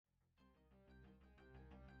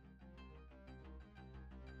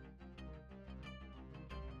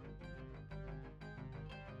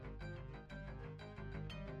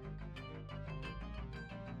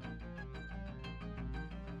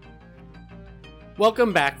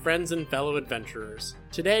Welcome back, friends and fellow adventurers.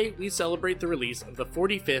 Today, we celebrate the release of the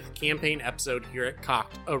 45th campaign episode here at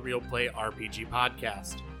Cocked, a Real Play RPG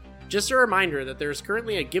podcast. Just a reminder that there's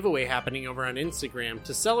currently a giveaway happening over on Instagram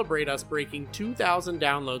to celebrate us breaking 2,000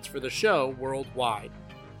 downloads for the show worldwide.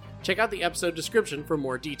 Check out the episode description for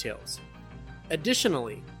more details.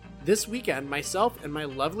 Additionally, this weekend, myself and my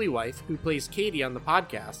lovely wife, who plays Katie on the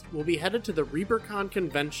podcast, will be headed to the ReaperCon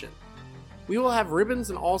convention. We will have ribbons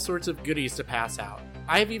and all sorts of goodies to pass out.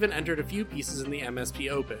 I have even entered a few pieces in the MSP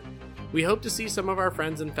Open. We hope to see some of our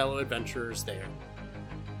friends and fellow adventurers there.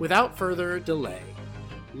 Without further delay,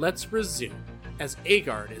 let's resume, as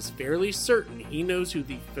Agard is fairly certain he knows who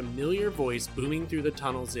the familiar voice booming through the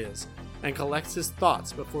tunnels is, and collects his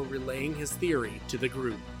thoughts before relaying his theory to the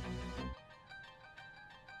group.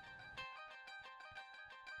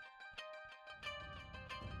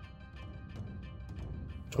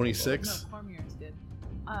 $26 No, Cormier's did.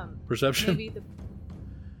 perception. Maybe the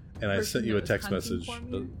And I person sent you that a was text hunting message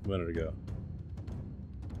Cormier? a minute ago.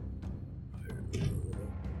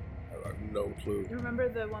 I have no clue. You remember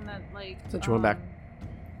the one that Sent you one back.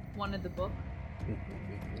 wanted the book?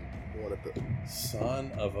 One at the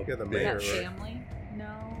Son of a Yeah, the bear. That right. family?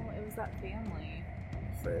 No, it was that family.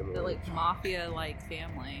 family. The mafia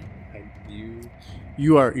family.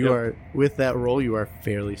 You are Yep. with that roll, you are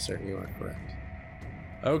fairly certain you are correct.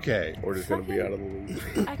 Okay. We're just gonna be out of the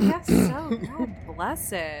loop. I guess so. God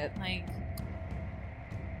bless it.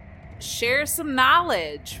 Share some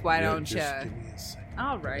knowledge. Why don't you? Just give me a second. All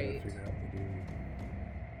I gotta right. figure out what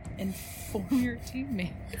to Inform your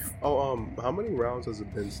teammates. Oh, how many rounds has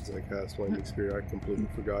it been since I cast Flaming Spear? I completely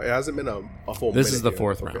forgot. It hasn't been a full. This minute is the yet.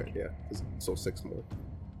 fourth Okay, round. Yeah, so 6 more.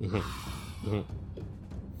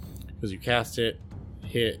 Because you cast it,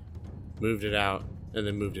 hit, moved it out, and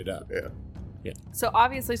then moved it up. Yeah. So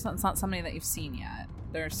obviously it's not somebody that you've seen yet.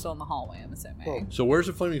 They're still in the hallway, I'm assuming. Oh. So where's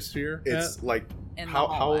the flaming sphere? It's like In the how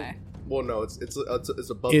hallway. well no, it's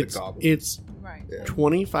above It's the goblin. it's Right. Yeah.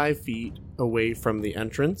 25 feet away from the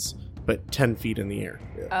entrance, but 10 feet in the air.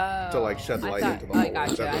 Yeah. Oh, to like shed light into the I hole.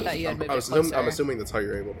 gotcha. I thought you had moved it I'm closer. assuming that's how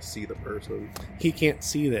you're able to see the person. He can't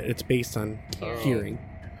see that. It's based on hearing.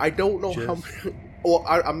 I don't know how. Just- Well,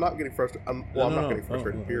 I'm not getting frustrated. I'm No, not no. getting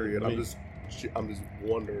frustrated. Oh, period. let I'm me- just I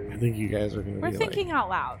wondering. think you guys are going to We're be thinking out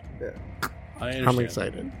loud. I understand. I'm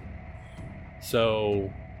excited.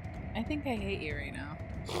 So I think I hate you right now.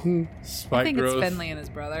 spike I think growth. it's Finley and his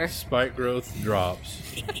brother. Spike growth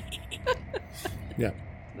drops. Yeah.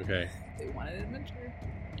 Okay. They wanted adventure.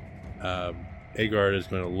 Agard is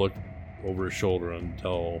going to look over his shoulder and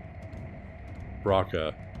tell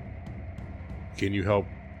Braca, "Can you help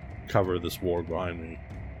cover this warg behind me?"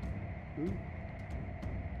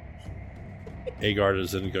 Agard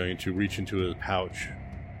is then going to reach into his pouch,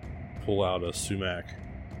 pull out a sumac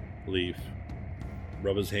leaf,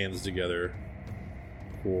 rub his hands together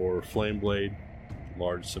for flame blade,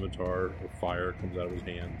 large scimitar of fire comes out of his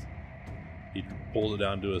hands. He pulls it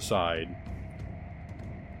down to his side,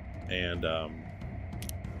 and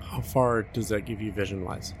How far does that give you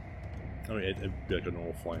vision-wise? I mean, it'd be like a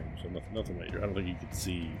normal flame, so nothing major. I don't think you could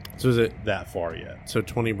see So is it that far yet. so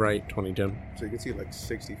 20 bright, 20 dim? So you can see like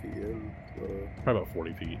 60 feet in. Probably about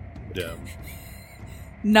 40 feet dim.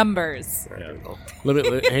 Numbers. Yeah.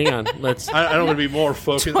 Hang on. Let's. I don't want to be more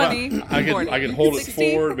focused. 20, I 40, can hold 60.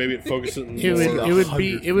 it forward. Maybe it focuses.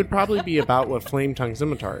 It would probably be about what flame tongue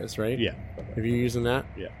scimitar is, right? Yeah. If you're using that.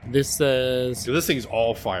 Yeah. This says So this thing's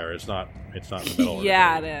all fire. It's not in the middle. or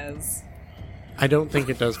Yeah, anything. it is. I don't think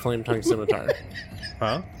it does flame tongue scimitar.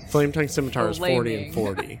 Huh? Flame tongue scimitar is 40 and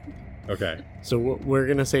Flaming. 40. Okay. So we're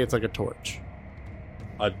gonna say it's like a torch.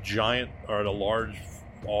 A giant or a large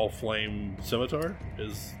all flame scimitar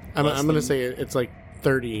is. I'm less gonna than- say it's like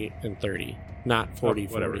 30 and 30, not 40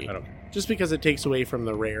 Oh, whatever. 40. I don't care. Just because it takes away from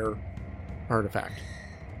the rare artifact.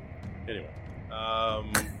 Anyway.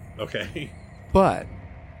 Okay. But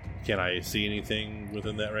Can I see anything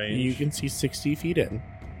within that range? you can see 60 feet in,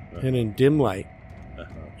 Uh-huh. and in dim light, Uh-huh.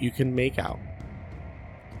 you can make out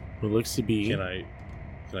what looks to be. Can I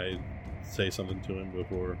say something to him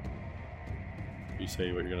before you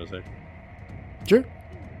say what you're going to say? Sure.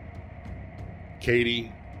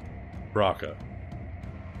 Katie, Braca,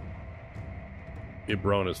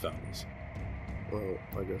 Ibrona's found this. Well,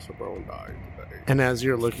 I guess a bone died today. And as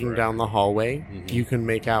you're looking Correct. down the hallway, Mhm. you can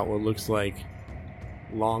make out what looks like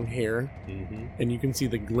long hair, Mm-hmm. and you can see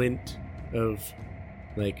the glint of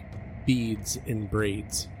like beads and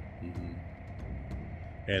braids. Mm-hmm.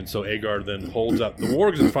 And so Agard then holds up. The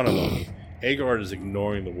warg's in front of him. Agard is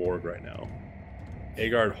ignoring the warg right now.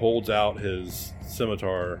 Agard holds out his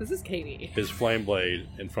scimitar, This is Katie. his flame blade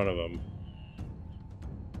in front of him.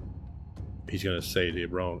 He's going to say to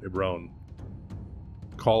Ibron,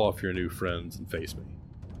 call off your new friends and face me.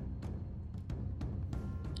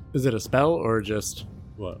 Is it a spell or just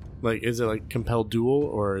What? like? Is it like compel duel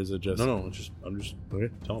or is it just? No. I'm just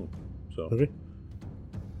Okay. telling him. So Okay.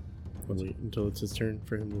 We'll wait until it's his turn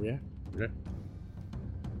for him to react. okay.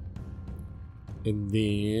 And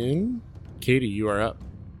then, Katie, you are up.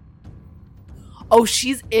 Oh,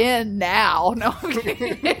 she's in now. No. I'm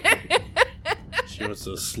kidding. She wants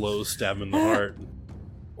to slow stab him in the heart.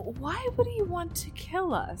 Why would he want to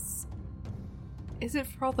kill us? Is it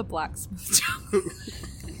for all the blacksmith jobs?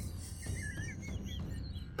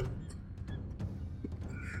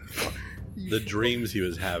 The dreams he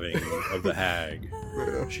was having of the hag,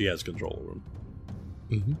 Yeah. she has control over him.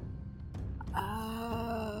 Mm-hmm.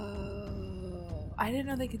 Oh, I didn't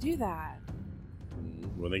know they could do that.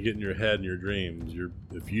 When they get in your head and your dreams,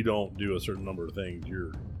 if you don't do a certain number of things,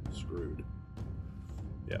 you're screwed.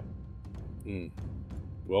 Yeah.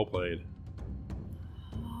 Well played.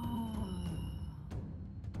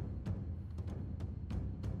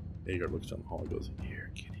 Agar looks down the hall and goes,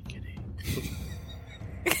 "Here, kitty."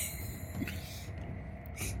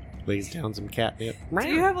 Lays down some catnip. Do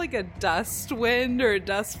you have like a dust wind or a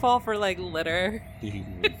dust fall for like litter?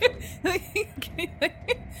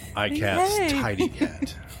 I cast Hey. Tidy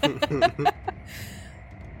Cat.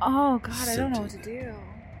 Oh God, I don't know what to do.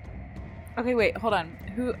 Okay, wait, hold on.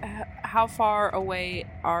 How far away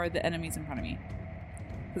are the enemies in front of me?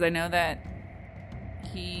 Because I know that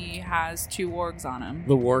he has 2 wargs on him.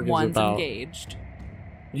 The warg is One's about. engaged.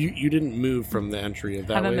 You didn't move from the entry of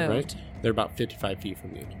that Haven't way, moved. right? They're about 55 feet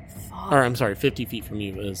from you. Fuck. Or I'm sorry, 50 feet from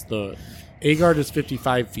you is the Agard is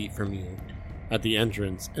 55 feet from you at the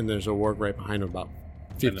entrance, and there's a warg right behind him about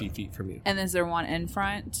 50 feet from you. And is there one in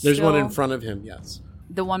front? There's one in still? front of him, yes.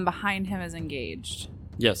 The one behind him is engaged,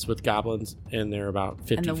 Yes, with goblins, and they're about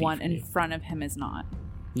 50 and the feet one from in you. front of him is not.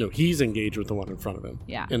 No, he's engaged with the one in front of him.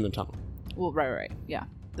 Yeah. In the tunnel. Well, right. Yeah,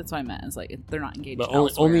 that's what I meant. It's like they're not engaged. But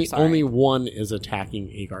elsewhere, sorry. only one is attacking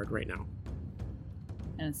Agard right now.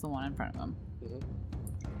 and it's the one in front of him.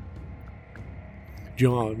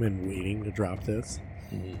 John, I've been waiting to drop this.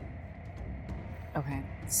 Okay,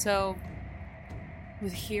 so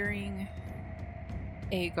with hearing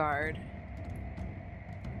Agard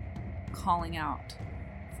calling out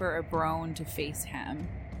for a Brone to face him,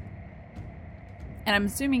 and I'm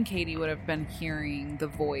assuming Katie would have been hearing the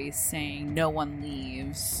voice saying no one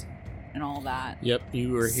leaves and all that. Yep,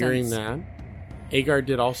 you were hearing that. Agard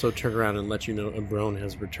did also turn around and let you know Brone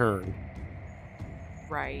has returned.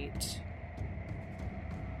 Right.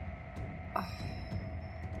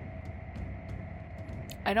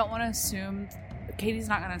 I don't want to assume... Katie's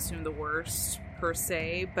not going to assume the worst, per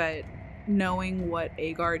se, but knowing what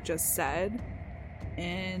Agard just said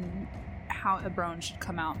and how Ebron should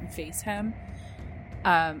come out and face him,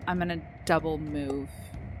 I'm going to double move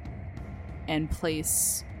and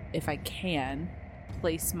place, if I can,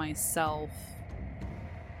 place myself,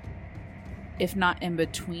 if not in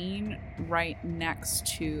between, right next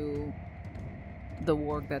to the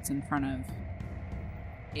warg that's in front of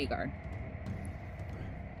Agard.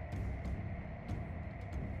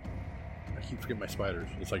 I keep forgetting my spiders.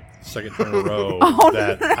 It's like the second turn in a row Oh,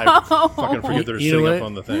 that no. I fucking forget they're You know sitting up what?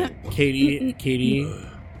 on the thing. Katie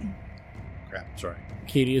Crap, sorry.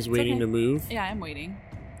 Katie is waiting okay. to move. Yeah, I'm waiting.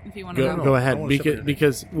 If you want to Go, go. go I ahead, wanna step in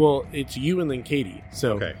because well, it's you and then Katie,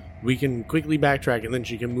 so Okay. we can quickly backtrack and then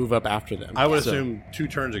she can move up after them. I would So- assume 2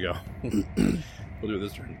 turns ago, we'll do it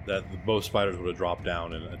this turn, that both spiders would have dropped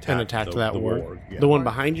down and attacked that the warg. warg. Yeah. The one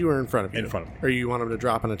behind you or in front of you? In front of me. Or you want them to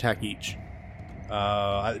drop and attack each?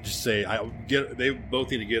 I just say they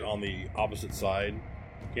both need to get on the opposite side.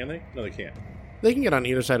 Can they? No, they can't. They can get on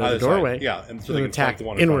either side of Either the doorway. side. Yeah, and so And they can attack attack the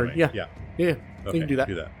one in front inward. of me. Yeah. Yeah. Yeah, Okay, can do that.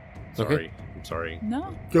 Sorry. Okay. I'm sorry.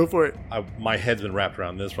 No. Go for it. My head's been wrapped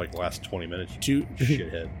around this for like the last 20 minutes. Two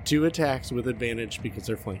Shithead. 2 attacks with advantage because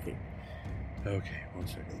they're flanking. Okay, 1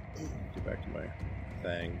 second. Get back to my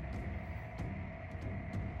thing.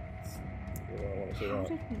 What do I want to say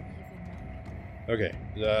wrong? Okay,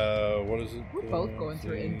 what is it? We're both going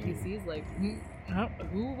through Thing. NPCs like,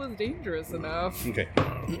 who was dangerous enough? Okay.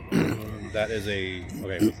 That is a...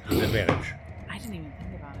 Okay, with advantage. I didn't even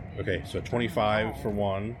think about it. Okay, so 25 for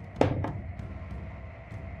one.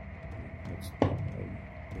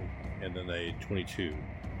 And then a 22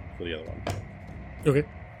 for the other one. Okay.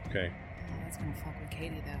 Okay, Oh, that's gonna fuck with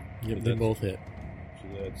Katie though. Yep, they both hit.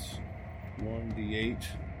 so that's 1d8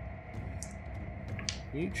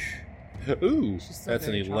 each. Ooh, She's still that's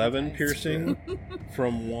an very 11 traumatized. piercing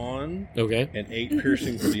from one Okay. and 8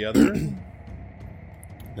 piercing for the other.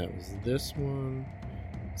 That was this one.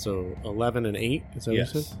 So 11 and 8, is that what you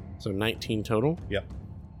Yes. said? So 19 total? Yep.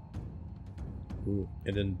 Ooh.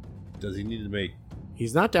 And then does he need to make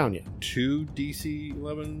He's not down yet. 2 DC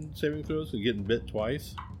 11 saving throws and getting bit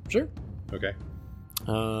twice? Sure. Okay.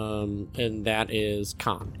 And that is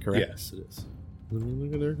con, correct? Yes, it is. Let me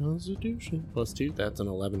look at their constitution. +2, that's an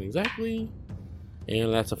 11 exactly.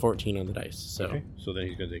 And that's a 14 on the dice. So Okay. So then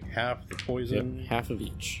he's going to take half the poison. yep, half of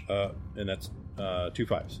each. And that's 2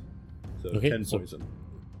 5s. So Okay, 10 so- poison.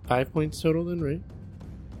 5 points total then, right?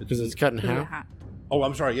 Because it's cut in half. Oh,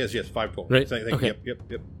 I'm sorry. Yes, 5 poison. Right, Thank you. okay.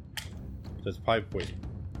 Yep. So that's 5 poison.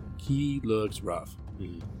 He looks rough.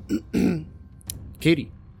 Mhm.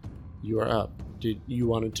 Katie, you are up. Did you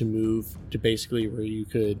wanted to move to basically where you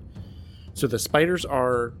could? So the spiders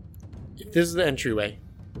are. If this is the entryway,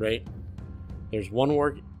 right? There's one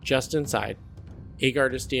warg just inside.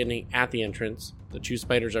 Agard is standing at the entrance. The 2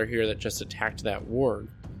 spiders are here that just attacked that warg,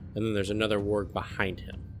 and then there's another warg behind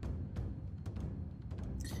him.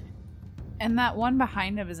 And that one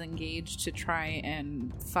behind him is engaged to try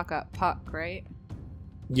and fuck up Puck, right?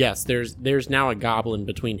 Yes, there's now a goblin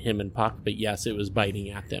between him and Puck, but yes, it was biting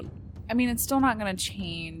at them. I mean, it's still not going to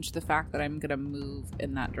change the fact that I'm going to move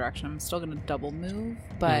in that direction. I'm still going to double move,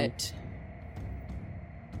 but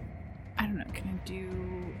I don't know. Can I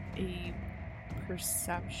do a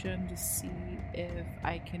perception to see if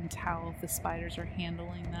I can tell if the spiders are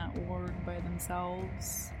handling that ward by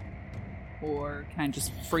themselves? Or can I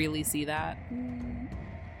just freely see that? I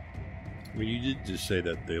mean, you did just say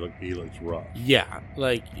that he looks rough. Yeah,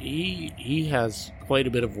 like he has quite a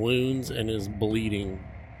bit of wounds and is bleeding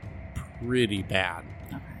pretty bad.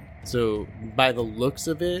 Okay. So by the looks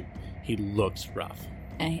of it, he looks rough.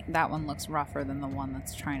 And that one looks rougher than the one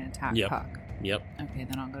that's trying to attack Yep. Puck. Yep. Okay,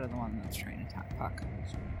 then I'll go to the one that's trying to attack Puck.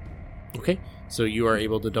 Okay. So you are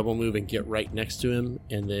able to double move and get right next to him,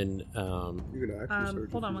 and then You're gonna action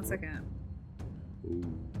surge. Hold if on you one want. second.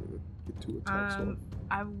 Ooh, get 2 attacks off.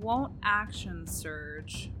 I won't action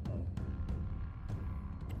surge.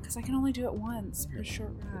 Because I can only do it once for a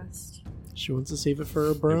short rest. she wants to save it for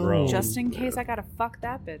a bro. bro. Just in case I gotta fuck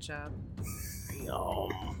that bitch up.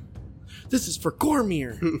 This is for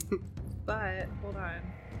Gormir. But, hold on.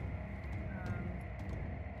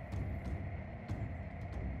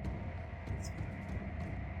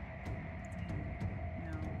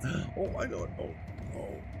 No. Oh, I know it. Oh.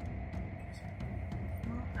 Well,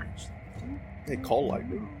 actually, I don't Hey, call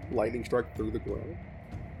lightning. Lightning strike through the ground.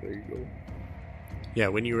 There you go. Yeah,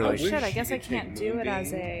 when you were Oh like, shit, I guess I can't do it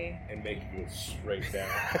as a... And make it go straight down.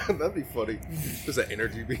 That'd be funny. Just an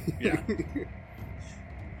energy beam. Yeah.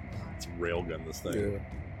 Let's railgun this thing. Yeah.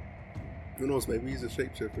 Who knows? Maybe he's a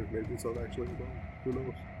shapeshifter. Maybe it's not actually a dog. Who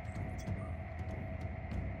knows?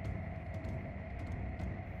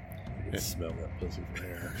 I can smell that pussy from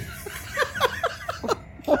here.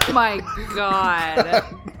 Oh my god.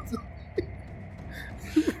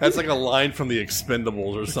 That's like a line from The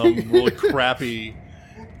Expendables or some really crappy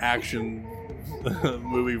action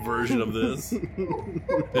movie version of this.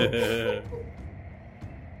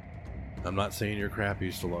 I'm not saying you're crappy,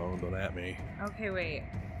 Stallone. Don't at me. Okay, wait.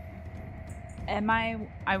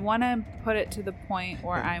 I want to put it to the point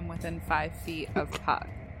where I'm within 5 feet of Puck.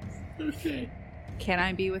 okay. Can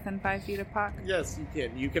I be within 5 feet of Puck? Yes, you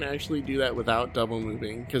can. You can actually do that without double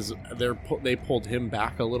moving because they pulled him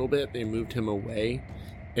back a little bit. They moved him away,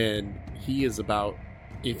 and he is about.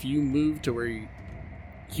 If you move to where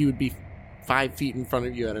he would be 5 feet in front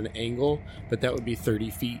of you at an angle, but that would be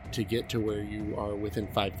 30 feet to get to where you are within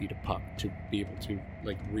 5 feet of Puck to be able to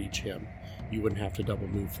like reach him. You wouldn't have to double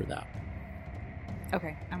move for that.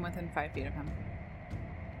 Okay, I'm within 5 feet of him.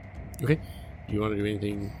 Okay. Do you want to do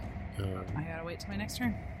anything? I gotta wait till my next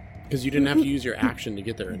turn. Because you didn't have to use your action to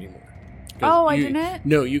get there anymore. 'Cause Oh, I you- didn't?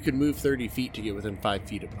 No, you could move 30 feet to get within 5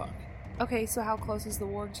 feet of Puck. Okay, so how close is the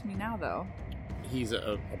warg to me now, though? He's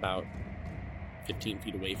about 15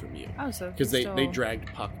 feet away from you. Oh, so Because he's they still-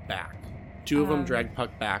 dragged Puck back. Two of them Um, dragged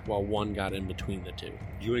Puck back while one got in between the two.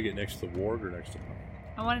 Do you want to get next to the warg or next to Puck?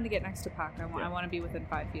 I wanted to get next to Puck. I Yeah. want to be within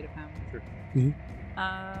 5 feet of him. Sure. Mhm.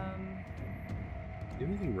 Do you have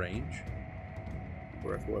anything range?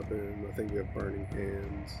 Breath weapon. I think we have burning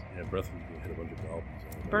hands. Yeah, breath can hit a bunch of goblins.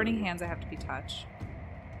 Burning hands, I have to be touched.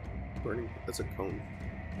 Burning. That's a cone.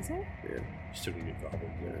 Is it? Yeah. You still can get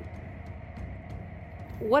goblins. Yeah.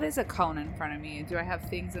 What is a cone in front of me? Do I have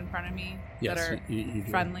things in front of me Yes, that are you do.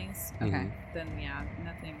 friendlies? Okay, Mhm. then yeah,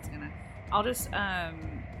 nothing's gonna. I'll just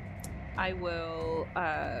I will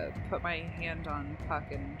put my hand on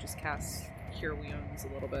Puck and just cast Cure Wounds a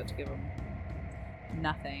little bit to give him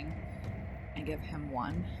nothing, and give him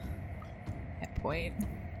 1 hit point.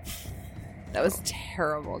 That was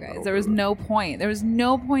terrible, guys. No, There was really. no point. There was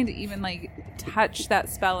no point to even like touch that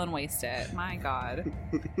spell and waste it. My God.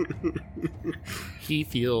 He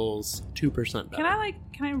feels 2% better.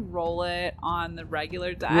 Can I roll it on the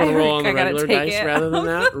regular die? You want to roll on I the gotta regular take dice it rather than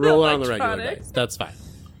that? Roll it on the regular electronics. dice. That's fine.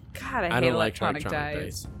 God, I I hate don't like electronic electronic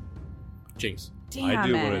dice. dice. Jinx. Damn I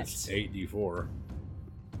do it. when it's 8d4.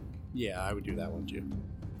 Yeah, I would do that one too.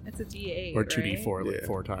 It's a D8, Or 2d4 like Yeah.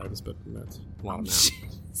 4 times, but that's a lot of Right?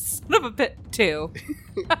 math. Son of a bit. 2.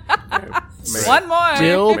 Make- One more.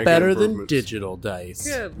 Still Making better than improvements. digital dice.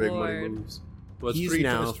 Good Big money Lord. moves. Well, it's He's three,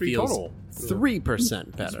 now it's 3 feels total.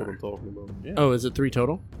 3% That's what I'm better. talking about. Yeah. Oh, is it 3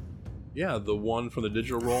 total? Yeah, the 1 from the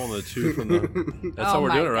digital roll and the 2 from the... That's Oh how we're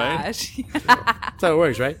my doing it, right? gosh. That's how it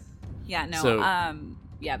works, right? Yeah, no. So-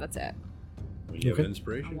 Yeah, that's it. When you have Okay. an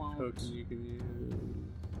inspiration I won't. token you can use.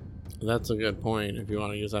 That's a good point. If you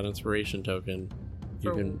want to use that inspiration token, you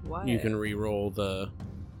For can what? you can re-roll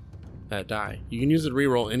that die. You can use it to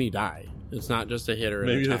re-roll any die. It's not just a hit or an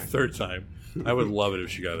Maybe the attack. 3rd time. I would love it if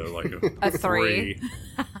she got A 3. 3.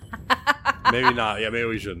 Maybe not. Yeah, maybe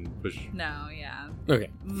we shouldn't push. No, yeah. Okay.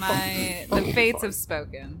 The fates have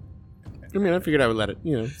spoken. I mean, I figured I would let it,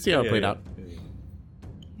 see how it played out. Yeah.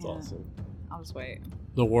 It's Yeah. awesome. I'll just wait.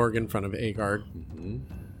 The warg in front of Agard Mm-hmm.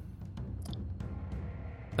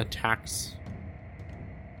 attacks.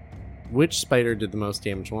 Which spider did the most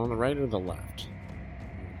damage? One on the right or the left?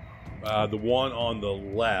 The one on the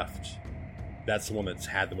left, that's the one that's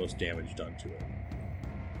had the most damage done to it.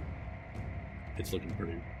 It's looking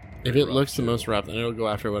pretty. If pretty it rough, looks the too. most rough, then it'll go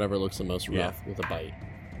after whatever looks the most Yeah. rough with a bite.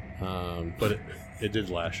 But it did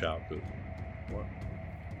lash out. But what?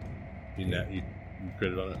 You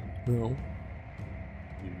critted on it? No.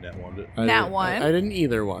 You net one it? Nat one. I didn't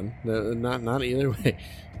either one. Not either way.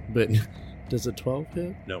 But does a 12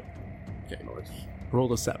 hit? No. Okay. Nice.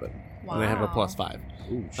 Rolled a 7. Wow. And I have a +5.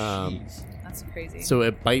 Ooh, Um, jeez. That's crazy. So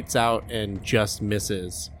it bites out and just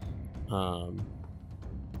misses. Okay.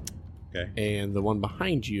 And the one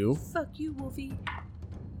behind you Fuck you, Wolfie.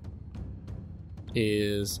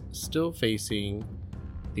 is still facing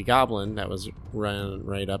the goblin that was running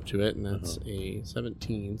right up to it, and that's a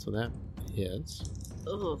 17, so that hits.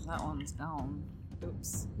 Ugh, that one's gone.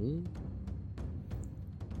 Oops. Hmm.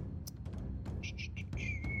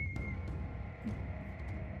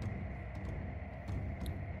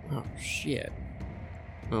 Oh, shit.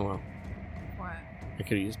 Oh, well. What? I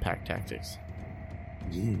could have used pack tactics.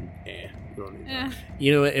 You don't need that.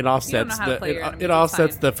 You know, it offsets how to play your enemies, it it's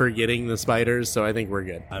offsets fine. the forgetting the spiders, so I think we're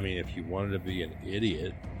good. I mean, if you wanted to be an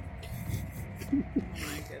idiot, Oh my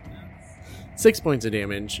goodness. 6 points of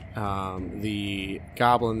damage. The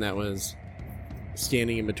goblin that was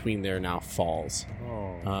standing in between there now falls.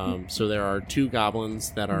 So there are 2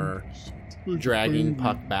 goblins that are dragging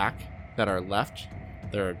Puck back that are left.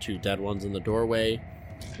 There are 2 dead ones in the doorway.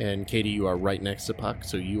 And Katie, you are right next to Puck,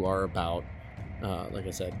 so you are about, like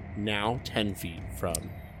I said, now 10 feet from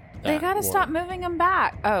that They gotta ward. stop moving them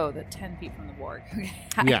back. Oh, the 10 feet from the board.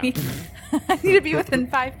 Okay. Yeah. I need to be within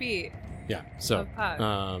 5 feet Yeah, so of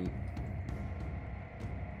Puck.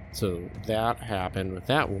 so that happened with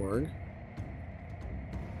that ward.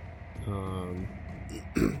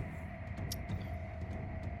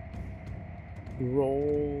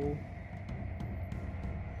 Roll.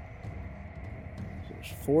 So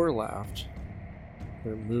there's 4 left.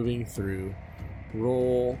 They're moving through.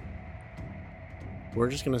 Roll. We're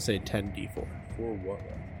just gonna say 10d4 for what?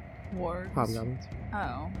 Wards. hobgoblins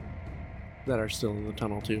Oh. that are still in the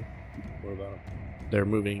tunnel too. What about him? They're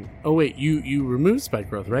moving. Oh wait, you removed spike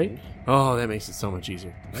growth, right? Oh, that makes it so much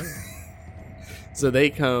easier. So they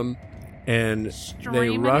come and they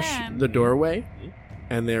Streaming rush in. the doorway,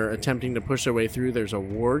 and they're attempting to push their way through. There's a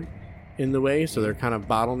ward in the way, so they're kind of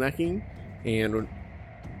bottlenecking. And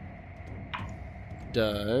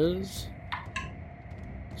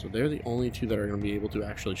so they're the only 2 that are going to be able to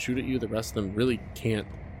actually shoot at you. The rest of them really can't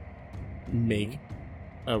make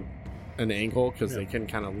an angle because they can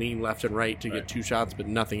kind of lean left and right to get 2 shots, but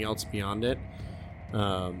nothing else beyond it.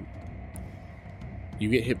 You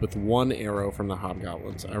get hit with 1 arrow from the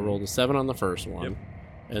hobgoblins. I rolled a 7 on the first one,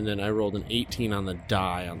 and then I rolled an 18 on the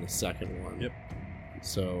die on the second one. Yep.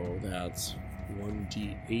 So that's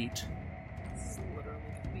 1d8. This is literally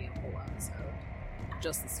going to be a whole episode.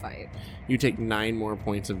 Just this fight. You take 9 more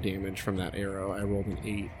points of damage from that arrow. I rolled an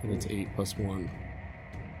 8, and it's 8 plus 1.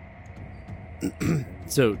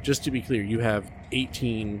 So, just to be clear, you have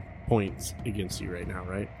 18 points against you right now,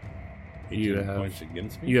 right? You 18 have points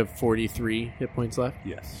against me? you have 43 hit points left?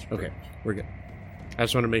 Yes. Okay, we're good. I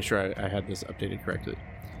just want to make sure I had this updated correctly.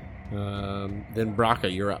 Then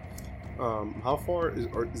Braca, you're up. How far is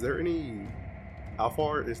there any How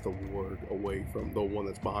far is the ward away from the one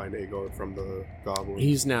that's behind Agar from the goblin?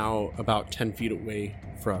 He's now about 10 feet away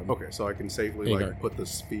from... Okay, so I can safely Agar. like put the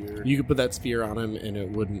sphere. You could put that spear on him and it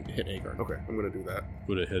wouldn't hit Agar. Okay, I'm gonna do that.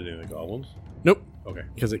 Would it hit any of the goblins? Nope. Okay.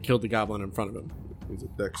 Because it killed the goblin in front of him. It's a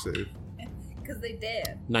dex save. Because they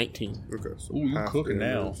did. 19. Okay, so Ooh, you half cooking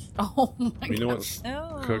now. damage. Oh my god. You know what's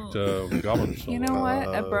Oh. cooked goblins? You know what?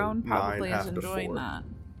 Ebrone 9, probably is half to enjoying 4. that.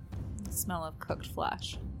 The smell of cooked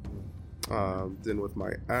flesh. Then with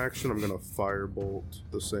my action, I'm gonna firebolt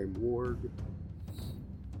the same ward.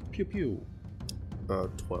 Pew pew.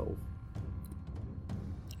 12.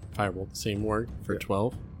 Firebolt, the same word for Yeah.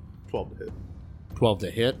 12. 12 to hit. 12 to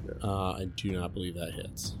hit. I do not believe that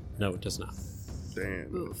hits. No, it does not.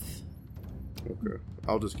 Damn. Oof. Okay.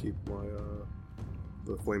 I'll just keep my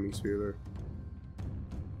the flaming spear there.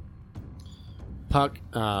 Puck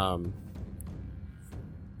kind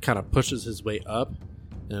of pushes his way up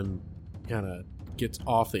and kind of gets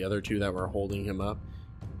off the other two that were holding him up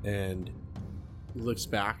and looks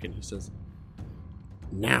back and he says,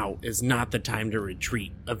 "Now is not the time to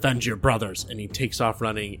retreat. Avenge your brothers." And he takes off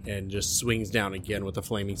running and just swings down again with a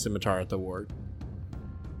flaming scimitar at the ward.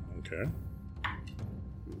 Okay.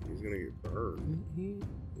 He's gonna get burned.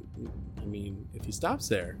 I mean, if he stops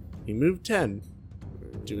there, he moved 10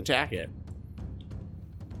 to attack it.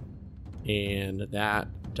 And that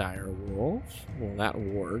dire wolf, well, that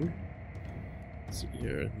ward, let's see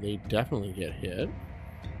here, they definitely get hit.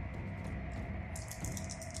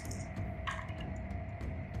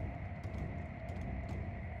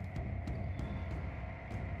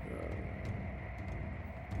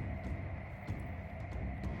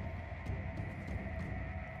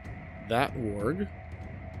 That ward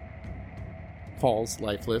falls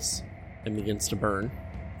lifeless and begins to burn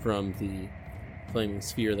from the flaming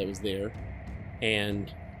sphere that was there.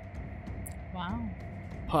 And Wow.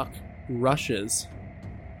 Puck rushes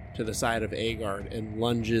to the side of Agard and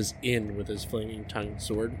lunges in with his flaming tongue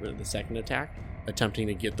sword for the second attack, attempting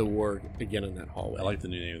to get the ward again in that hallway. I like the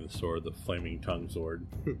new name of the sword, the Flaming Tongue Sword.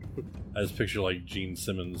 I just picture like Gene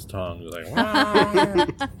Simmons' tongue, like "Wah!"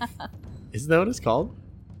 Isn't that what it's called?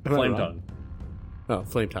 Am I Flame wrong? Tongue. Oh,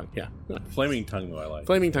 flame tongue, yeah. Flaming Tongue, though I like.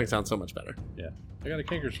 Flaming tongue sounds so much better. Yeah, I got a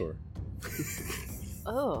canker sore.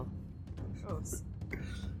 Oh. Gross.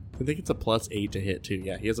 I think it's a +8 to hit too.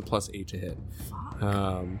 Yeah, he has a +8 to hit. Fuck.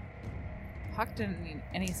 Puck didn't need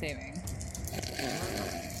any saving.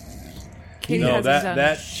 Katie No, hasn't done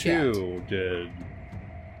that shit. too did.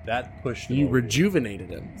 That pushed him You over. rejuvenated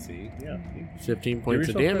him. See, yeah. 15 points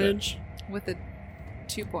of yourself credit. damage. With the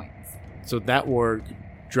 2 points. So that ward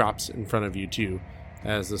drops in front of you too,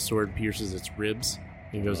 as the sword pierces its ribs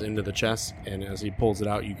and goes into the chest. And as he pulls it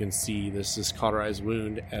out, you can see this cauterized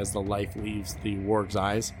wound as the life leaves the warg's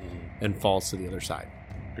eyes and falls to the other side.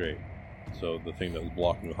 Great. So the thing that was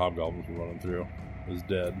blocking the hobgoblins from running through is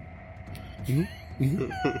dead.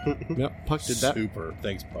 Yep, Puck did that. Super.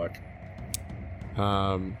 Thanks, Puck.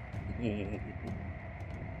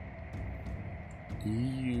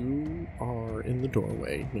 You are in the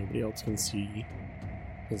doorway. Nobody else can see,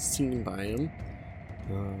 is seen by him.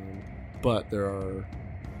 But there are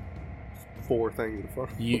 4 things in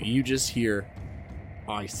front of you just hear,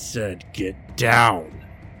 "I said get down,"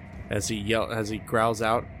 as he growls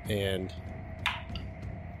out, and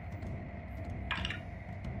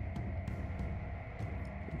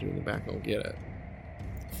doing the back, I'll get it.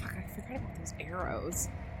 Fuck, I forgot about those arrows.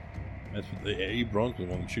 That's what Ebron's the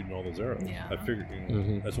one shooting all those arrows. Yeah. I figured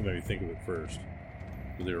Mhm. that's what made me think of it first.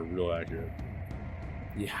 Because they were real accurate.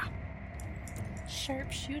 Yeah.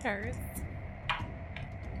 Sharpshooters.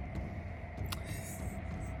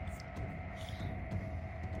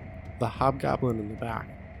 The hobgoblin in the back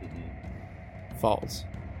falls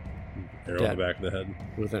Arrow Dead. in the back of the head.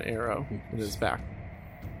 with an arrow in his back.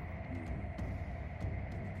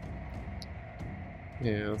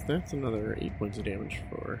 Yeah, that's another 8 points of damage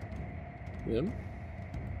for them.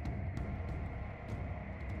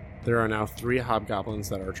 There are now 3 hobgoblins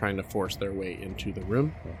that are trying to force their way into the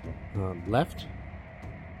room. Left.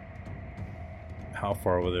 How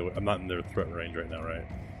far were they? I'm not in their threat range right now, right?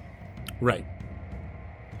 Right.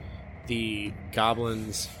 The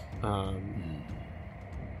goblins,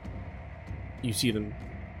 you see them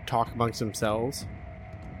talk amongst themselves,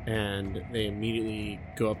 and they immediately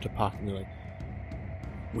go up to Puck and they're like,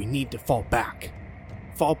 "We need to fall back.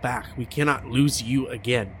 Fall back. We cannot lose you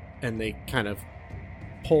again." And they kind of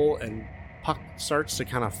pull, and Puck starts to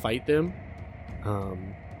kind of fight them.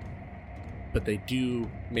 But they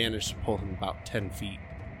do manage to pull him about 10 feet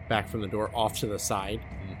back from the door off to the side,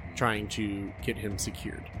 trying to get him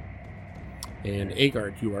secured. And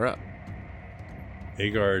Agard, you are up.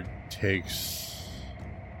 Agard takes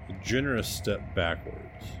a generous step backwards.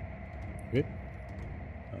 Okay.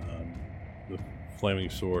 The flaming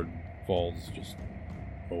sword falls just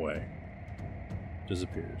away.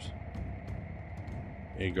 Disappears.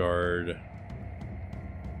 Agard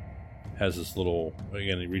has this little...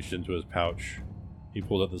 Again, he reached into his pouch. He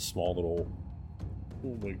pulled out this small little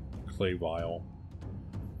like, clay vial.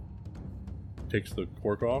 Takes the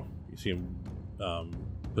cork off. You see him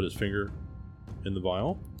put his finger in the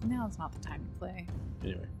vial. Now is not the time to play.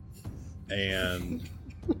 Anyway. And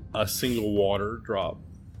a single water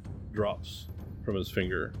drops from his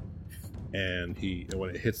finger. And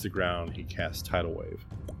when it hits the ground, he casts Tidal Wave.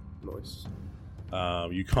 Nice.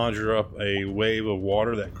 You conjure up a wave of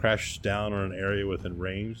water that crashes down on an area within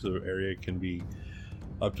range. The area can be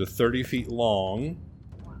up to 30 feet long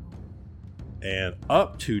and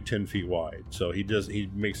up to 10 feet wide. So he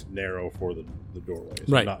makes it narrow for the doorway. So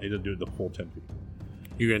Right. He doesn't do the full 10 feet.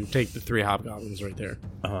 You can take the 3 hobgoblins right there.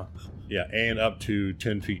 Yeah, and up to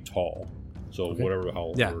 10 feet tall. So Okay. whatever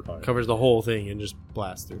how Yeah, we're talking. covers the whole thing and just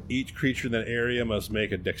blasts through. Each creature in that area must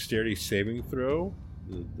make a dexterity saving throw.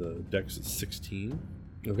 The dex is 16.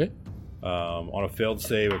 Okay. On a failed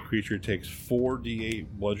save, a creature takes 4d8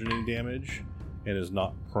 bludgeoning damage and is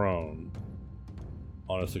not prone.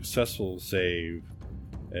 On a successful save,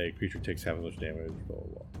 a creature takes half as much damage, blah, blah,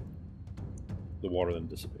 blah. The water then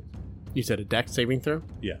dissipates. You said a dex saving throw?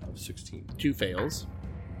 Yeah, 16. 2 fails.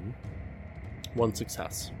 1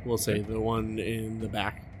 success. We'll say Okay. the one in the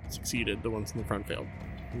back succeeded, the ones in the front failed.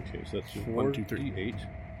 Okay, so that's 1, 2, 3. 4d8.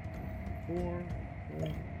 4.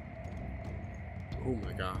 Oh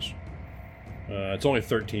my gosh. It's only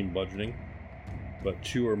 13 bludgeoning, but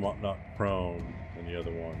 2 are not prone, and the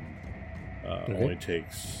other one only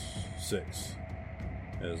takes 6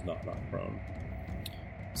 and is not prone.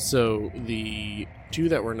 So the 2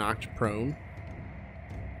 that were knocked prone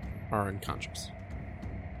are unconscious.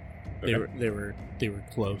 Okay. They were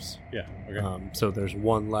close. Yeah, okay. So there's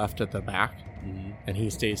 1 left at the back, Mm-hmm. and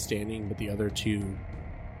he stays standing, but the other 2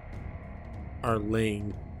 are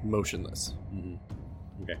laying motionless Mm-hmm.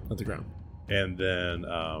 Okay. at the ground. And then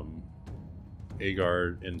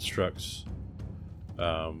Agard instructs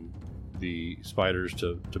the spiders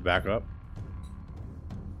to back up,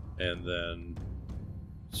 and then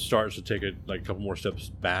starts to take a couple more steps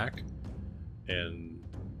back. And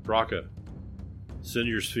Braka, send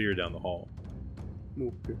your sphere down the hall,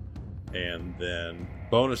 Okay. and then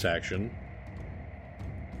bonus action,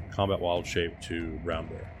 combat wild shape to brown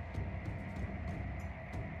bear.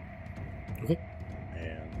 Okay.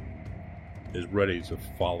 And is ready to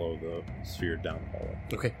follow the sphere down the hallway.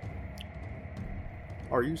 Okay.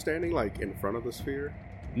 Are you standing like in front of the sphere?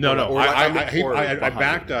 No, Or like- I or behind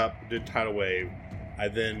backed you? up, did tidal wave. I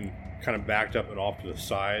then kind of backed up and off to the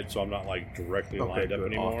side, so I'm not like directly lined up good. Off to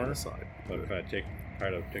anymore. the side. But kind of try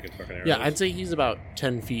to pick and fucking arrows. Yeah, I'd say he's about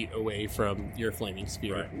 10 feet away from your flaming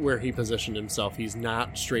sphere, Right. where he positioned himself. He's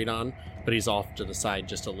not straight on, but he's off to the side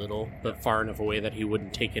just a little, but far enough away that he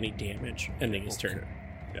wouldn't take any damage ending his turn.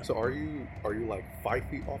 Yeah. So are you like 5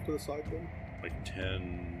 feet off to the side then? like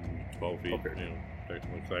 10, 12 feet. Okay. You know,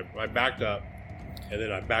 technically. So I backed up, and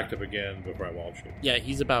then I backed up again before I wild shaped. Yeah,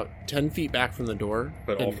 he's about 10 feet back from the door,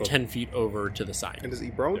 But and also- 10 feet over to the side. And is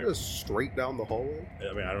Ebron There. just straight down the hallway?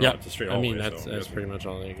 I mean, I don't Yeah, know. It's a straight I hallway. mean, that's so pretty much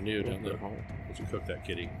all they can do down the Okay. hall. Let's cook that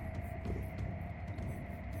kitty.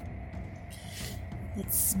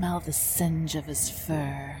 Let's smell the singe of his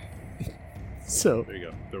fur. So, There you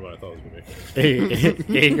go. They're what I thought it was going to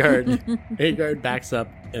be. Agard backs up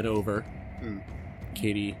and over. Mm.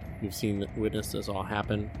 Katie, you've witnessed this all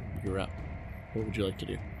happen. You're up. What would you like to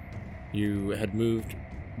do? You had moved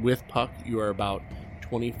with Puck. You are about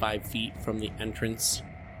 25 feet from the entrance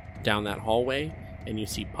down that hallway, and you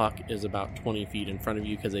see Puck is about 20 feet in front of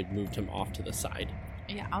you because they've moved him off to the side.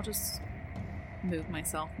 Yeah, I'll just move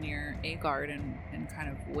myself near Agard and kind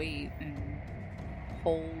of wait and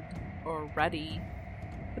hold or ready.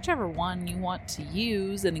 Whichever one you want to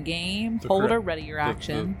use in a game. The Hold correct- or ready your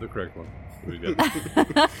action. The correct one. We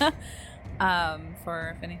got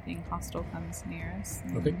For if anything hostile comes near us.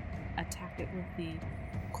 and Okay. Attack it with the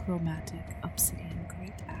chromatic obsidian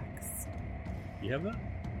great axe. You have that?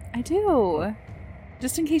 I do.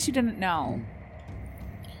 Just in case you didn't know.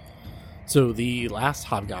 So the last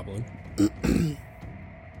hobgoblin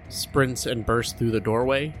sprints and bursts through the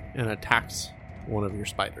doorway and attacks one of your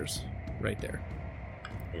spiders right there.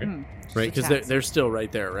 Okay. Hmm. Right? Because Attacks. they're still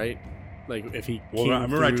right there, right? Like if he Well, came I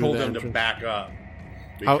remember I through told the them to entrance- back up.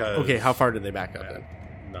 Okay, how far did they back up Yeah, then?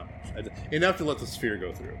 not much. Enough to let the sphere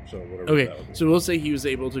go through. So whatever. Okay, that would be. so we'll say he was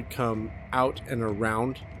able to come out and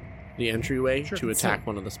around the entryway Sure. to attack So,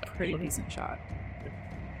 one of the Pretty spiders. decent shot.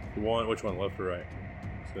 Which one, left or right?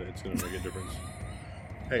 It's gonna make a difference.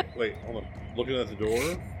 Hey, wait, hold on. Looking at the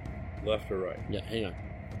door, left or right? Yeah, hang on.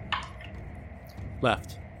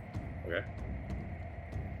 Left. Okay.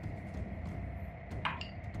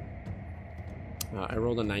 I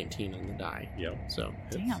rolled a 19 on the die. Yep. So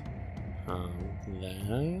Damn.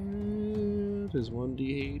 that is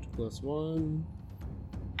 1d8 plus 1.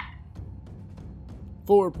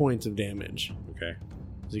 4 points of damage Okay.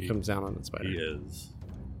 as he comes down on the spider. He is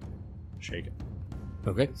shaken.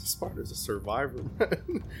 Okay. This spider's a survivor.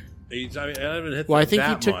 I haven't hit. Well, I think he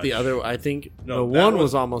that took much. the other. I think No, the that one was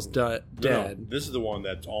was- almost dead. No, this is the one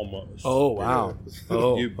that's almost. Oh wow.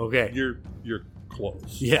 Oh, okay. You're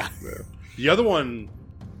close. Yeah. The other one,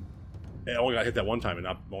 I only got hit that one time, and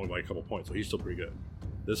not only by a couple points, so he's still pretty good.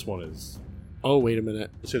 This one is. Oh wait a minute.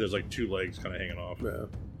 Let's say there's like 2 legs kind of hanging off. Yeah.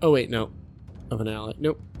 Oh wait, no. Of an ally.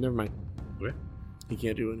 Nope. Never mind. Okay. He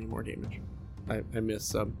can't do any more damage. I miss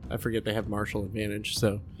some. I forget they have martial advantage,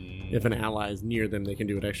 so if an ally is near them, they can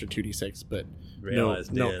do an extra 2d6. But no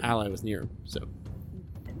ally was near him, so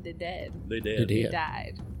They're dead. They did. They They did.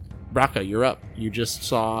 died. Braca, you're up. You just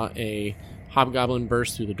saw a hobgoblin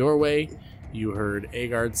burst through the doorway. You heard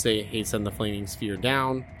Agard say, "Hey, send the flaming sphere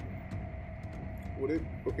down." Would it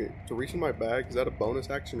to reach in my bag? Is that a bonus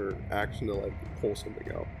action or action to like pull something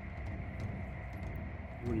out?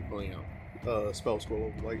 What are you pulling out? Spell scroll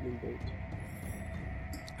of lightning bolt.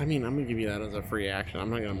 I mean, I'm gonna give you that as a free action. I'm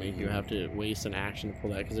not gonna make you have to waste an action to pull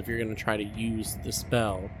that, because if you're gonna try to use the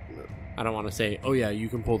spell, No. I don't want to say, "Oh yeah, you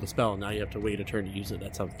can pull the spell." Now you have to wait a turn to use it.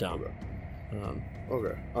 That sounds dumb. Okay.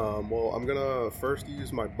 Okay. Well, I'm gonna first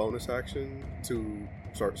use my bonus action to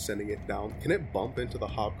start sending it down. Can it bump into the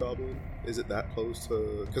hobgoblin? Is it that close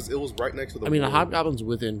to? Because it was right next to the. I mean, the wall. hobgoblin's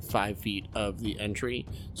within 5 feet of the entry,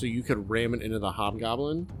 so you could ram it into the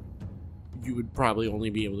hobgoblin. You would probably only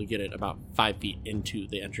be able to get it about 5 feet into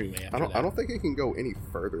the entryway. After that. I don't think it can go any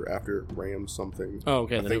further after it rams something. Oh,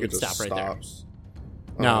 okay. I Then think it would just stop right there. stops.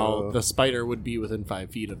 Now the spider would be within 5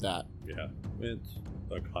 feet of that. Yeah. It's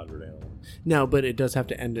a conjured animal. No, but it does have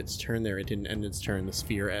to end its turn there. It didn't end its turn. The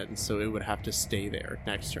sphere ends, so it would have to stay there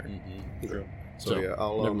next turn. True. So yeah,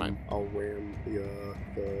 never mind. I'll ram the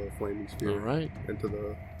flaming All spear right. into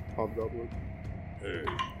the hobgoblin. Hey.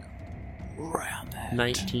 Ram it.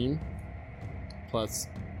 19 plus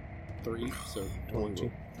 3, so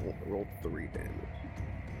 22. Roll 3 damage.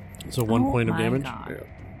 So 1 point of my damage. God. Yeah.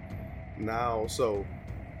 Now, so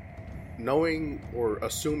knowing or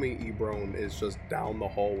assuming Ebron is just down the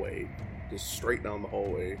hallway, just straight down the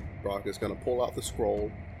hallway, Brock is gonna pull out the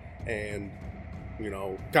scroll and,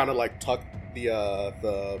 kind of like tuck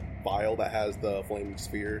the vial that has the flaming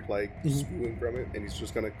sphere like spewing from it, and he's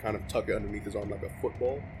just gonna kind of tuck it underneath his arm like a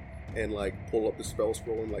football, and like pull up the spell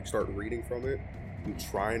scroll and like start reading from it and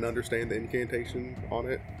try and understand the incantation on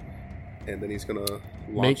it, and then he's gonna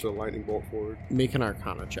launch the lightning bolt forward. Make an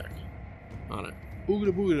Arcana check on it.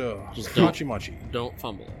 Boogada boogada. Just don't- Machi machi. Don't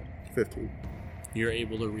fumble it. 15. You're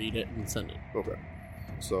able to read it and send it. Okay.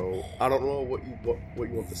 So I don't know what you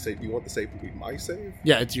want the save. You want the save to be my save?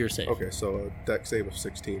 Yeah, it's your save. Okay, so a deck save of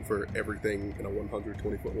 16 for everything in a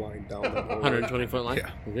 120-foot line down that hallway. 120-foot line?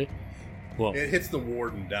 Yeah. Okay. Well, It hits the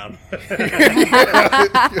warden down.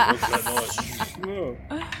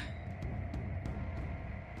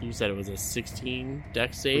 you said it was a 16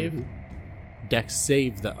 dex save. Mhm. Dex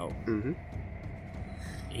save, though. Mhm.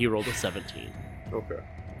 He rolled a 17. Okay.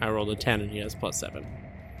 I rolled a 10, and he has plus 7.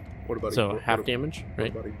 What about So what half about- damage,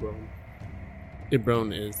 right? What about Ebron?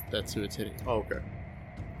 Ibron is, that's who it's hitting. Oh, okay.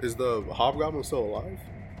 Is the hobgoblin still alive?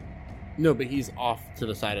 No, but he's off to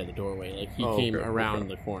the side of the doorway. Like, he Oh, came okay, around okay.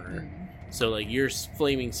 the corner. So, like, your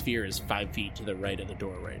flaming sphere is 5 feet to the right of the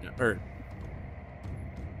door right now. Or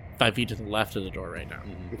 5 feet to the left of the door right now.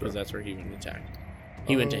 Because Okay. that's where he went and attacked.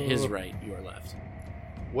 He went to his Oh. right, your left.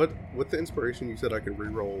 What? With the inspiration, you said I could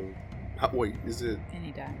reroll. Wait, is it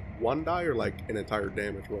Any die. one die or like an entire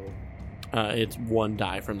damage roll? It's 1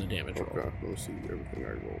 die from the damage roll. Okay, let me see everything I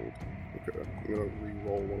rolled. Okay, I'm gonna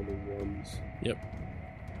re-roll one of the ones. Yep.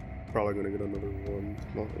 Probably gonna get another one.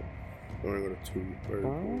 No, I'm gonna go to 2. Very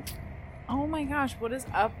cool. Oh my gosh, what is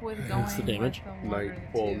up with going What's the damage? with the one or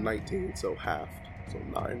the two? 19, so halved, so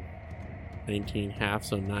 9. 19 half,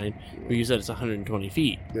 so 9. But you said it's 120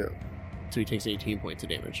 feet. Yeah. So he takes 18 points of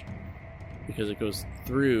damage. Because it goes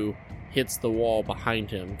through, hits the wall behind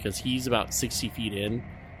him, because he's about 60 feet in,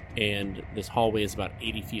 and this hallway is about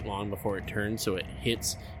 80 feet long before it turns, so it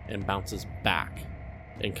hits and bounces back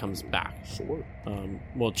and comes back. Sure.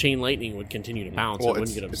 Well, chain lightning would continue to bounce, it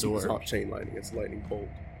wouldn't get It's absorbed. not chain lightning, it's lightning bolt.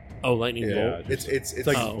 Oh, lightning Yeah, bolt? It's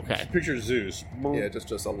like Oh, okay. Picture Zeus. yeah,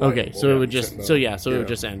 just a lightning Okay, bolt. so it would sitting just, up. so yeah, so it Yeah. would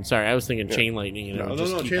just end. Sorry, I was thinking Yeah. chain lightning, and it No, would no,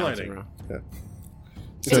 just no, keep chain bouncing lightning. around.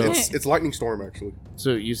 So- It's lightning storm actually.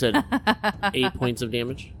 So you said 8 points of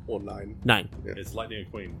damage? Well, 9. 9. It's lightning a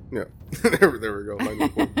queen. Yeah. there we go. Lightning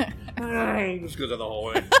storm. Just goes down the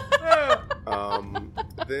hallway.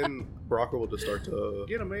 Then Baraka will just start to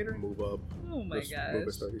Get him, Mater. move up. Oh my Just move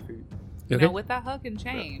gosh. it 30 feet. Okay. Now with that hook and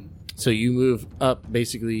chain. So you move up.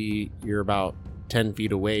 Basically, you're about 10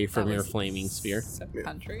 feet away from That your was flaming sphere. so Yeah.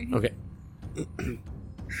 country. Okay.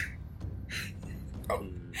 Oh,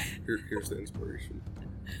 here's the inspiration.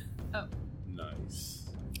 Nice.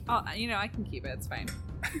 Oh, I can keep it. It's fine.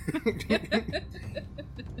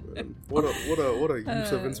 What a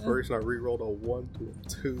use of inspiration! I rerolled a 1 to a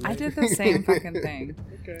 2. I did the same fucking thing.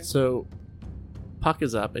 Okay. So Puck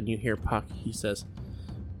is up, and you hear Puck. He says,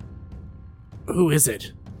 "Who is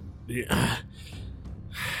it?" And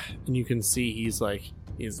you can see he's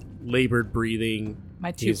labored breathing.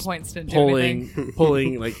 My 2 He's points didn't do anything.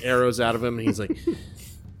 pulling like arrows out of him. And he's like,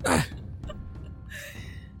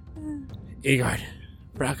 Agard,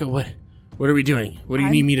 Baraka, what are we doing? What do you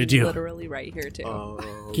need me to do? Literally right here too.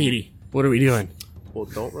 Katie, what are we doing? Well,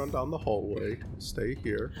 don't run down the hallway. Stay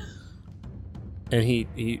here. And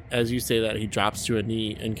he as you say that, he drops to a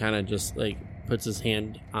knee and kind of just like puts his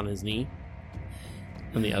hand on his knee,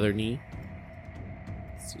 on the other knee.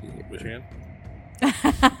 Let's see here. Which hand?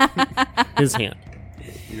 His hand.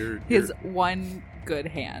 His one good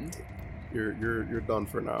hand. You're done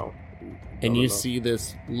for now. And Done you enough. see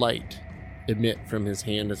this light emit from his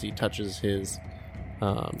hand as he touches his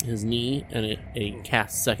knee, and it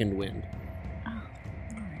casts second wind. Oh,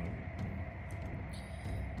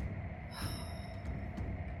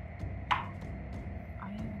 I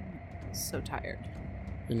am so tired.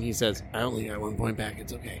 And he says, I only got 1 point back,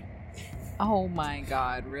 it's okay. Oh my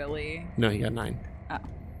god, really? No, he got 9. Oh.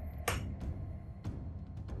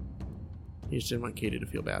 He just didn't want Katie to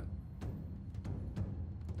feel bad.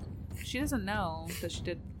 She doesn't know that she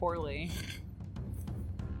did poorly.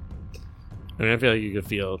 I mean, I feel like you could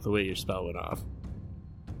feel the way your spell went off.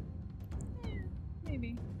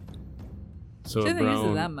 Maybe. So, She doesn't use it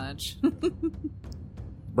Brown, that much.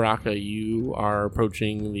 Baraka, you are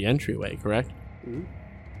approaching the entryway, correct? Mhm.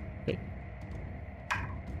 Okay.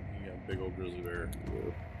 You got a big old grizzly bear.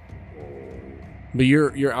 But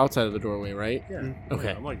you're outside of the doorway, right? Yeah.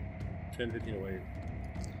 Okay. I'm like 10, 15 away.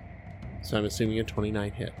 So I'm assuming a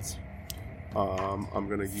 29 hits. I'm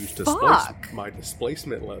gonna use Fuck. my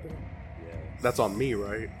displacement leather. Yeah. That's on me,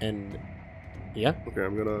 right? And yeah, Okay,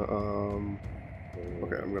 I'm gonna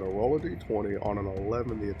roll a d20. On an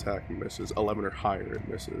 11, the attack misses. 11 or higher, it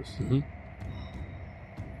misses. Mhm.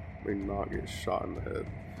 May not get shot in the head.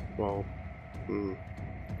 Well,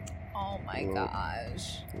 Oh my Well.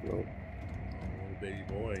 gosh. you know, Oh, baby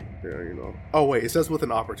boy. yeah, you know. Oh wait, it says with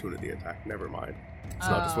an opportunity attack. Never mind. It's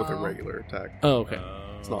not just with a Oh. regular attack. oh okay.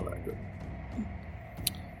 It's not that good.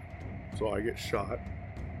 So I get shot.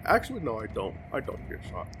 Actually, no, I don't. I don't get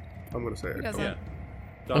shot. I'm gonna say I He don't. doesn't. Yeah.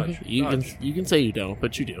 Dodge. Okay. You Dodge. can say you don't,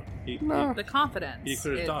 but you do. He- No. The confidence He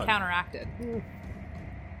could've is dodged. counteracted.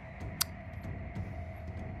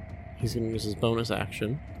 He's going to use his bonus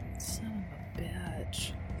action. Son of a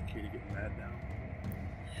bitch. Katie getting mad now.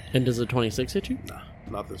 And does a 26 hit you? Nah,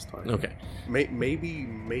 not this time. Okay. Maybe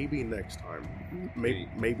next time.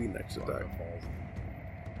 Maybe next attack.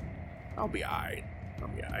 I'll be alright.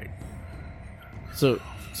 So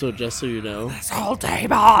just so you know, This whole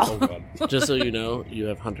table! Oh god. just so you know, you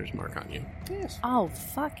have Hunter's Mark on you, Yes. Oh,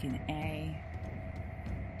 fucking A.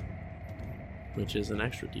 which is an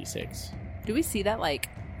extra d6. Do we see that,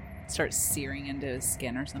 start searing into his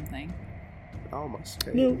skin or something? Oh my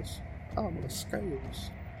scales. Oh my scales.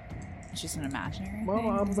 It's just an imaginary Mama,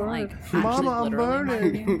 thing? I'm Does it, burning. actually Mama, I'm literally mark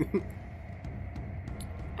you? burning.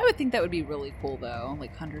 I would think that would be really cool, though.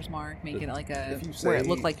 Like Hunter's Mark, make it like a If you where it say-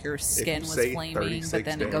 looked like your skin you was say flaming, 36 but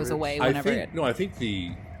then it goes damage, away I whenever think, it. no, I think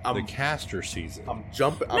the I'm- caster sees it. I'm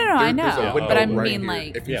jumping. No, I there's a know, window but I right mean, here.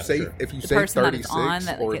 like, if you Yeah, say sure. if you The say person that 36 is on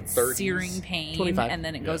that or gets 30s, searing pain, 25. and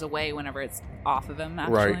then it Yeah. goes away whenever it's off of him.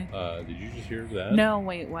 Right. Actually, Did you just hear that? no,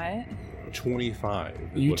 wait, what? 25.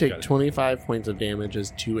 is You what take got- 25 points of damage as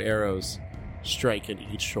 2 arrows strike at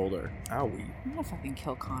each shoulder. owie. I'm gonna fucking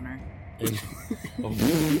kill Connor. And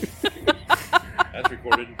That's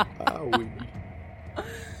recorded. Owie.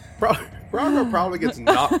 Bronco probably gets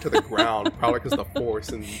knocked to the ground, probably because the force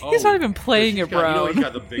and He's not even playing it, He's got- bro. You know he's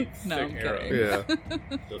got the big, No, thick I'm arrow. kidding.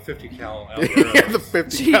 yeah, The 50 cal yeah, the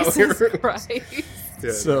 50 Jesus caliber. Christ!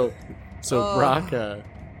 Yeah. so Oh. Baraka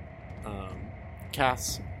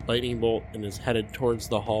casts lightning bolt and is headed towards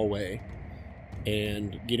the hallway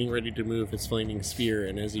and getting ready to move his flaming sphere.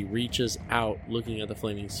 And as he reaches out, looking at the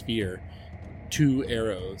flaming sphere, 2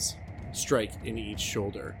 arrows strike in each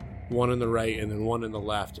shoulder, one on the right and then one on the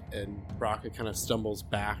left, and Braca kind of stumbles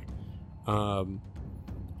back. Kind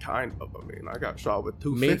of. I mean, I got shot with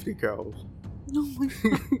 250 cows. No, my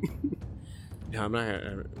God. No, I'm not.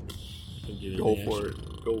 Go for it.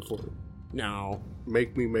 Go for it. No,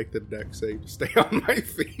 Make me make the deck save to stay on my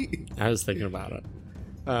feet. I was thinking about it.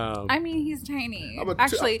 I mean, he's tiny. I'm a-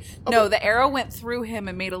 Actually, I'm no, a- the arrow went through him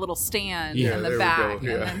and made a little stand Yeah, in there the we back. go,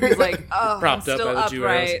 yeah. And then he's like, oh, Propped I'm up still by the two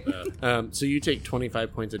upright. arrows. So you take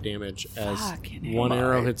 25 points of damage as Fucking one hell.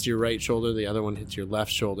 arrow hits your right shoulder, the other one hits your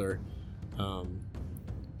left shoulder. And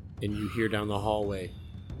you hear down the hallway,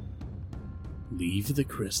 leave the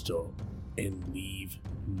crystal and leave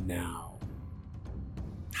now.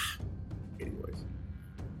 Anyways.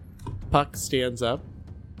 Puck stands up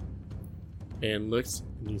and looks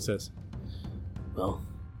and he says, well,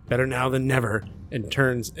 better now than never, and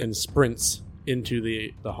turns and sprints into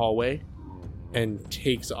the hallway and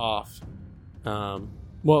takes off.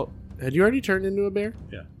 Well, had you already turned into a bear?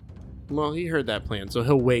 Yeah. Well, he heard that plan, so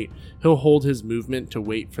he'll wait. He'll hold his movement to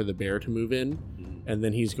wait for the bear to move in, and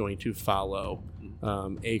then he's going to follow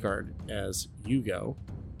Agard as you go.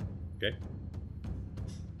 Okay.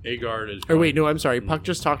 Agard is. Or wait, no, I'm sorry. Puck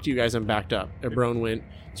just talked to you guys and backed up. Ebron went,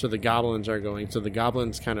 so the goblins are going. So the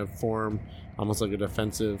goblins kind of form almost like a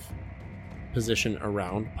defensive position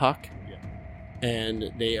around Puck. Yeah.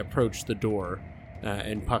 And they approach the door,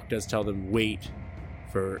 and Puck does tell them, wait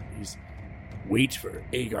for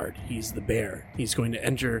Agard. He's the bear. He's going to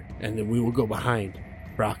enter, and then we will go behind.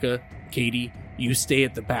 Braca, Katie, you stay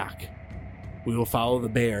at the back. We will follow the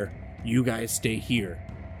bear. You guys stay here.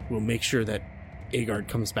 We'll make sure that Agard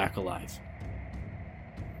comes back alive.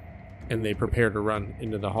 And they prepare to run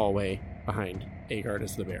into the hallway behind Agard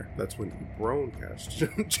as the bear. That's when Brone cast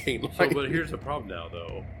chain So, lightning. but here's the problem now,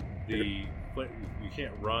 though. You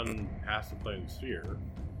can't run past the flaming sphere.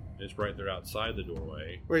 It's right there outside the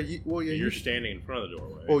doorway. Wait, You're standing in front of the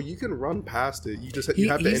doorway. Well, you can run past it. You just He- you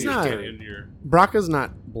have to he's enter not- Stand in your. Braca's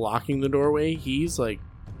not blocking the doorway. He's like,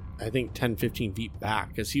 I think 10, 15 feet back,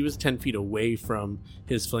 because he was 10 feet away from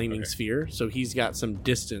his flaming Okay. sphere. So he's got some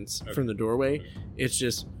distance Okay. from the doorway. Okay. It's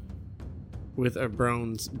just with a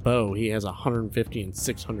Brown's bow, he has 150 and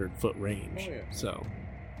 600 foot range. Oh, yeah. So,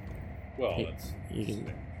 Well, He- that's. you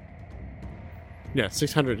can- yeah,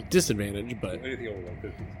 600 disadvantage, but anything over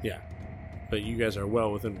 150. but you guys are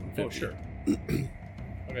well within 150. Oh, sure.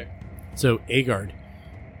 Okay. So, Agard,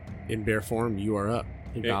 in bear form, you are up.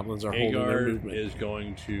 The goblins are holding their Agard movement. is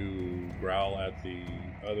going to growl at the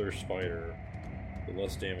other spider, the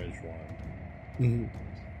less damaged one. Mhm.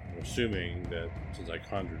 I'm assuming that since I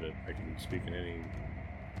conjured it, I can speak in any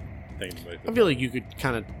thing to make I feel like you could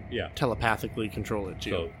kind of yeah. telepathically control it too.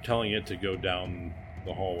 So telling it to go down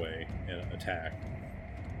the hallway and attack.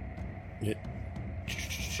 Yeah.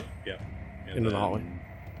 Yeah. And Into the then hallway.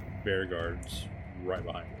 Bear guards right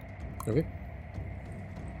behind it. Okay.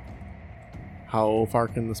 How far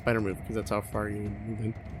can the spider move? Because that's how far you move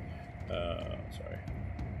in. Sorry.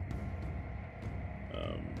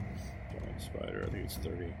 Giant spider, I think it's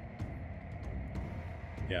 30.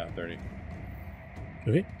 Yeah, 30.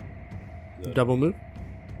 Okay. The- Double move?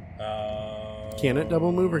 Uh, Can it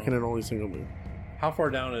double move or can it only single move? How far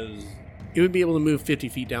down is... It would be able to move 50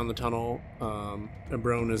 feet down the tunnel.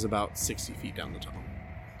 Ebron is about 60 feet down the tunnel.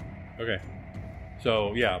 Okay.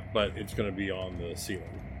 So, yeah, but it's going to be on the ceiling.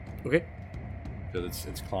 Okay. Because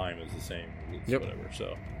its climb is the same. It's Yep. whatever,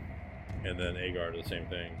 so... And then Agard, the same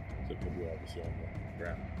thing. So it could be obviously on the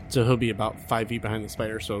ground. So he'll be about 5 feet behind the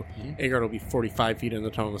spider. So Mhm. Agard will be 45 feet in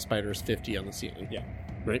the tunnel. The spider is 50 on the ceiling. Yeah.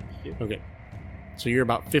 Right? Yeah. Okay. So you're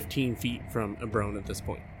about 15 feet from Ebron at this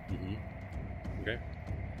point. Mm-hmm. Okay.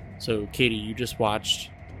 So, Katie, you just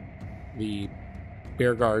watched the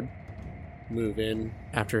bear guard move in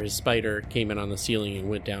after his spider came in on the ceiling and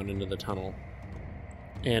went down into the tunnel.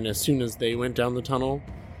 And as soon as they went down the tunnel,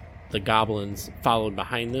 the goblins followed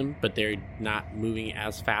behind them, but they're not moving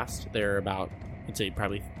as fast. They're about, I'd say,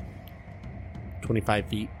 probably 25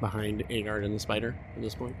 feet behind Agard and the spider at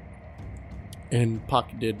this point. And Puck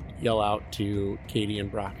did yell out to Katie and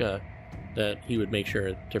Braca that he would make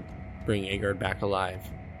sure to bring Agard back alive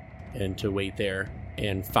and to wait there,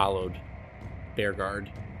 and followed Bearguard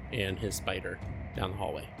and his spider down the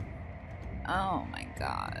hallway. Oh my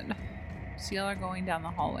god. So y'all are going down the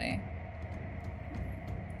hallway.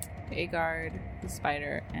 Agard, the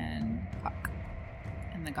spider, and Puck.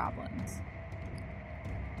 And the goblins.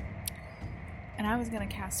 And I was gonna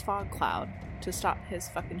cast Fog Cloud to stop his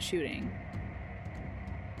fucking shooting.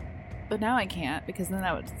 But now I can't, because then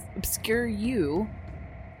that would obscure you.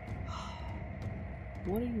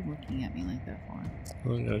 What are you looking at me like that for?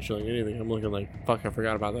 I'm not showing anything. I'm looking like, fuck, I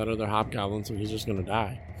forgot about that other hobgoblin, so he's just gonna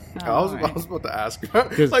die. Oh, I was about to ask,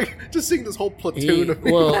 like, just seeing this whole platoon of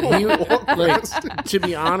people. To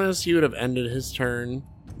be honest, he would have ended his turn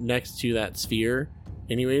next to that sphere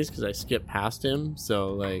anyways, because I skipped past him,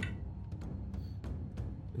 so, like,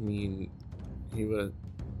 I mean, he would have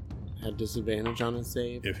had disadvantage on his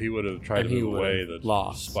save. If he would have tried And to he move would've away, the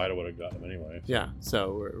lost. spider would have got him anyway. Yeah,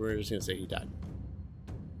 so we're just gonna say he died.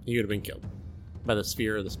 He would have been killed by the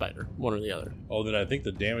sphere or the spider, one or the other. Oh, then I think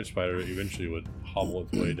the damaged spider eventually would hobble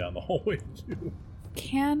its way down the hallway too.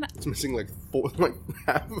 It's missing like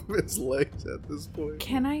half of its legs at this point.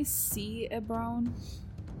 Can I see Ebrone?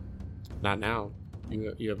 Not now.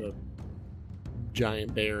 You have a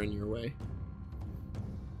giant bear in your way.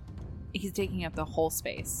 He's taking up the whole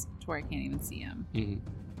space to where I can't even see him. Mm-hmm.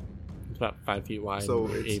 It's about 5 feet wide. So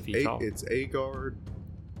and 8 feet tall. it's Agard,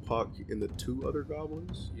 Puck, and the 2 other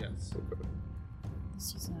goblins. Yes. Okay.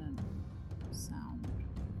 This doesn't sound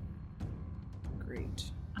great.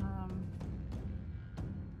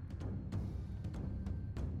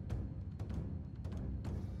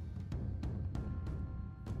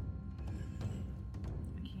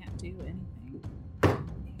 I can't do anything.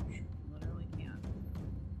 Literally can't.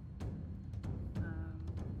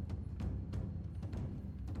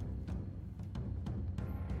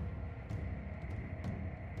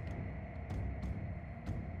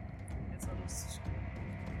 I guess I'll just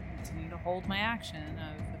continue to hold my action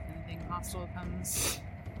of if anything hostile comes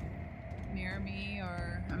near me,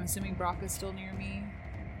 or I'm assuming Brock is still near me.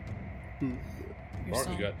 You're Mark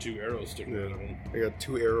still- got 2 arrows sticking out of him. I got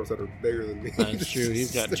 2 arrows that are bigger than me. That's true.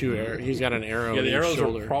 He's got 2 arrows. He's got an arrow Yeah, in the his arrows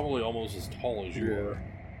shoulder. are probably almost as tall as you Yeah. are.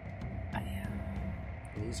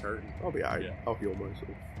 He's hurting. I'll be alright. Yeah. I'll heal myself.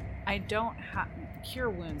 I don't have cure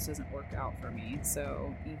wounds doesn't work out for me,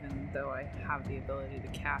 so even though I have the ability to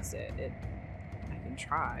cast it, I can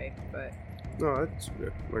try, but No, that's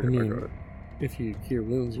good. I mean, got it. If you cure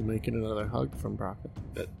wounds, you might get another hug from Brock.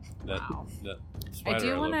 That Wow. spider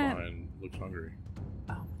do I left wanna- behind looks hungry.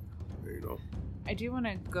 There you go. I do want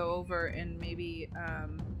to go over and maybe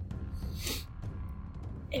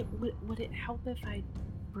would it help if I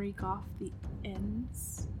break off the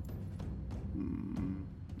ends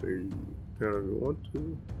They kind of want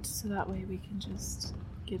to. so that way we can just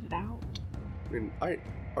get it out? I mean,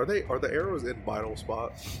 are the arrows in vital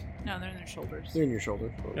spots? No, they're in their shoulders. They're in your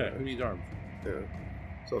shoulder. Yeah, who needs arms? Yeah.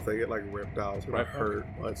 So if they get like ripped out, it's gonna Right. hurt.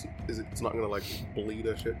 But it's not gonna like bleed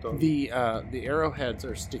a shit ton. The arrowheads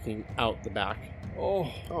are sticking out the back. Oh,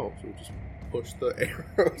 so we just push the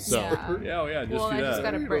arrows. So- Yeah. yeah, oh yeah, just Well, do I that. just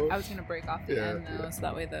gotta You break. know. I was gonna break off the Yeah, end though, yeah. so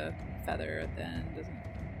that way the feather at the end doesn't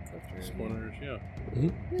go through. Splinters, yeah.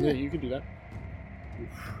 Mm-hmm. Yeah, you can do that.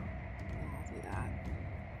 I'll do that.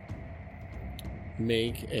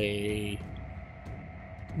 Make a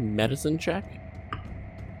medicine check.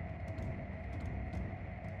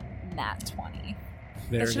 Nat 20.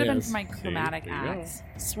 There That should it have been is. for my chromatic there you go. axe.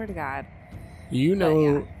 I swear to God. You But, know,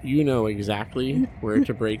 yeah. you know exactly where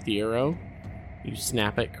to break the arrow. You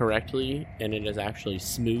snap it correctly, and it is actually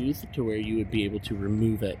smooth to where you would be able to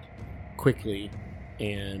remove it quickly,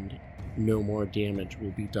 and no more damage will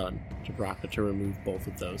be done to Braca to remove both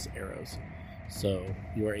of those arrows. So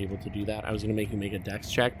you are able to do that. I was going to make you make a dex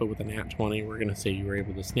check, but with a nat 20, we're going to say you were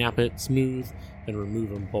able to snap it smooth and remove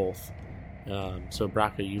them both. So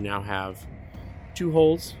Braca, you now have 2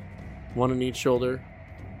 holes, 1 in each shoulder,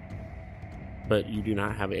 but you do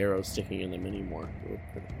not have arrows sticking in them anymore.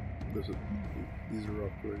 These are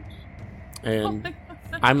upgrades. And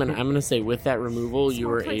I'm gonna say with that removal, you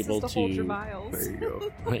More were places able to hold your to vials. There you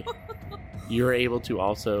go. right, you were able to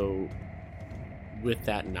also, with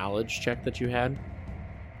that knowledge check that you had,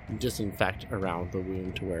 disinfect around the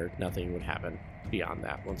wound to where nothing would happen beyond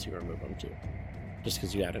that once you remove them too. Just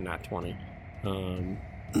because you had a nat 20.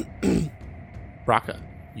 Braca,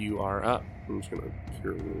 you are up. I'm just gonna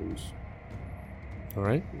cure wounds. All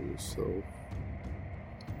right. So.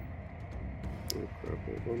 Oh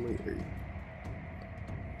crap! Only 8.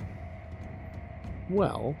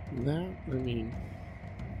 Well, I mean,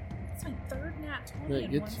 That's my third nat 20 that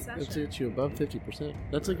in gets one that session. gets you above 50%.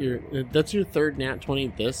 That's like that's your third nat 20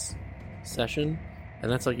 this session, and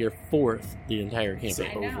that's like your 4th the entire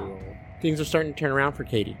campaign. I know. Overall. Things are starting to turn around for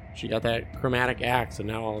Katie. She got that chromatic axe, and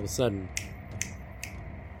now all of a sudden,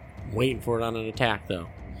 waiting for it on an attack though.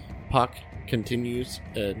 Puck continues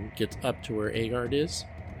and gets up to where Agard is.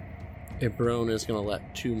 Ebrone is going to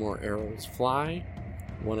let 2 more arrows fly.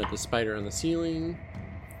 One at the spider on the ceiling.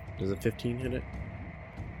 Does a 15 hit it?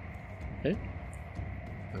 Okay.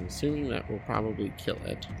 I'm assuming that will probably kill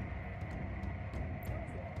it.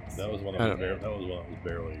 That was one I that don't- was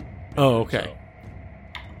barely. Oh, okay.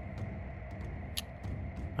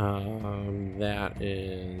 That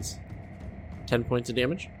is 10 points of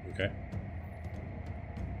damage. So, okay.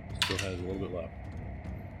 Still has a little bit left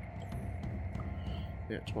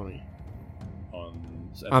Yeah, 20.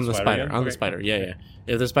 on The spider. again? On the Okay. spider. Yeah, yeah.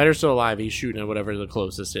 If the spider's still alive, he's shooting at whatever the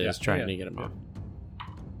closest is, Yeah, trying yeah, to get him yeah. off.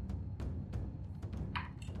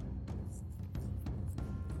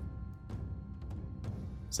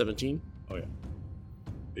 $17. Oh yeah.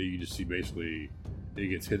 You just see basically it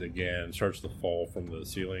gets hit again, starts to fall from the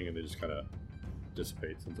ceiling, and it just kind of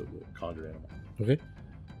dissipates into the conjured animal. Okay.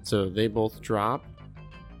 So they both drop.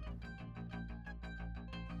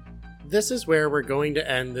 This is where we're going to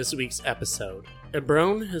end this week's episode.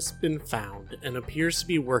 Ebrone has been found and appears to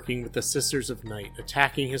be working with the Sisters of Night,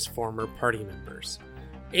 attacking his former party members.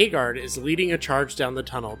 Agard is leading a charge down the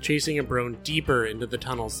tunnel, chasing Ebrone deeper into the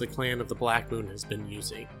tunnels the Clan of the Black Moon has been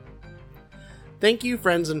using. Thank you,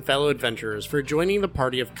 friends and fellow adventurers, for joining the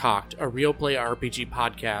party of Cocked, a real play RPG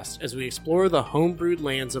podcast, as we explore the homebrewed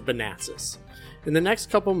lands of Nemesis. In the next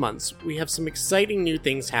couple months, we have some exciting new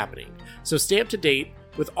things happening, so stay up to date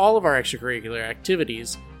with all of our extracurricular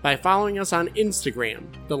activities by following us on Instagram.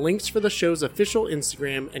 The links for the show's official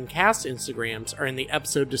Instagram and cast Instagrams are in the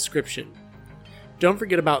episode description. Don't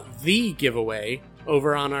forget about the giveaway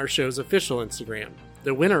over on our show's official Instagram.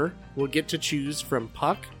 The winner will get to choose from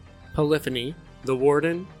Puck, Polyphony, the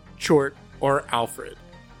Warden, Chort, or Alfred.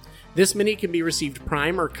 This mini can be received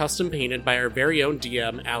prime or custom painted by our very own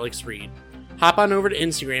DM, Alex Reed. Hop on over to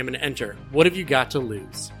Instagram and enter. What have you got to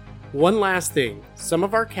lose? One last thing, some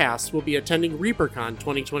of our casts will be attending ReaperCon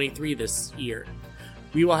 2023 this year.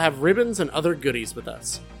 We will have ribbons and other goodies with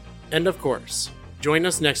us. And of course, join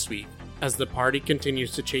us next week as the party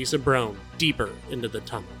continues to chase Ebrone deeper into the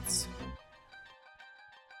tunnels.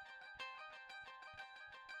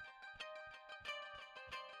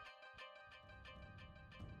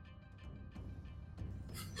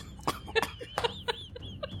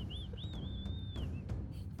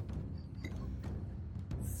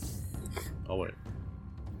 Oh wait.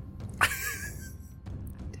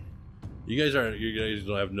 You guys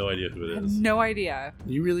don't have no idea who I it have is. no idea.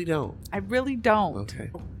 You really don't. I really don't. Okay.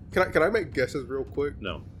 Can I make guesses real quick?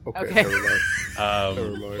 No. Okay. Never mind. Never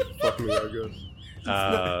Um, mind. Fuck me, I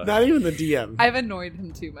guess. Not even the DM. I've annoyed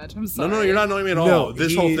him too much. I'm sorry. no, you're not knowing me at all. No,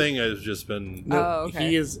 This he- whole thing has just been. No, Oh, okay.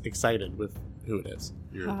 he is excited with who it is.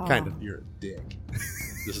 You're, Oh. Kind of. you're a dick.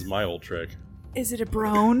 This is my old trick. Is it a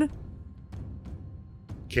Brone?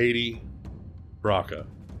 Katie, Braca.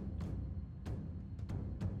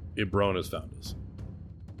 Ebrone has found us.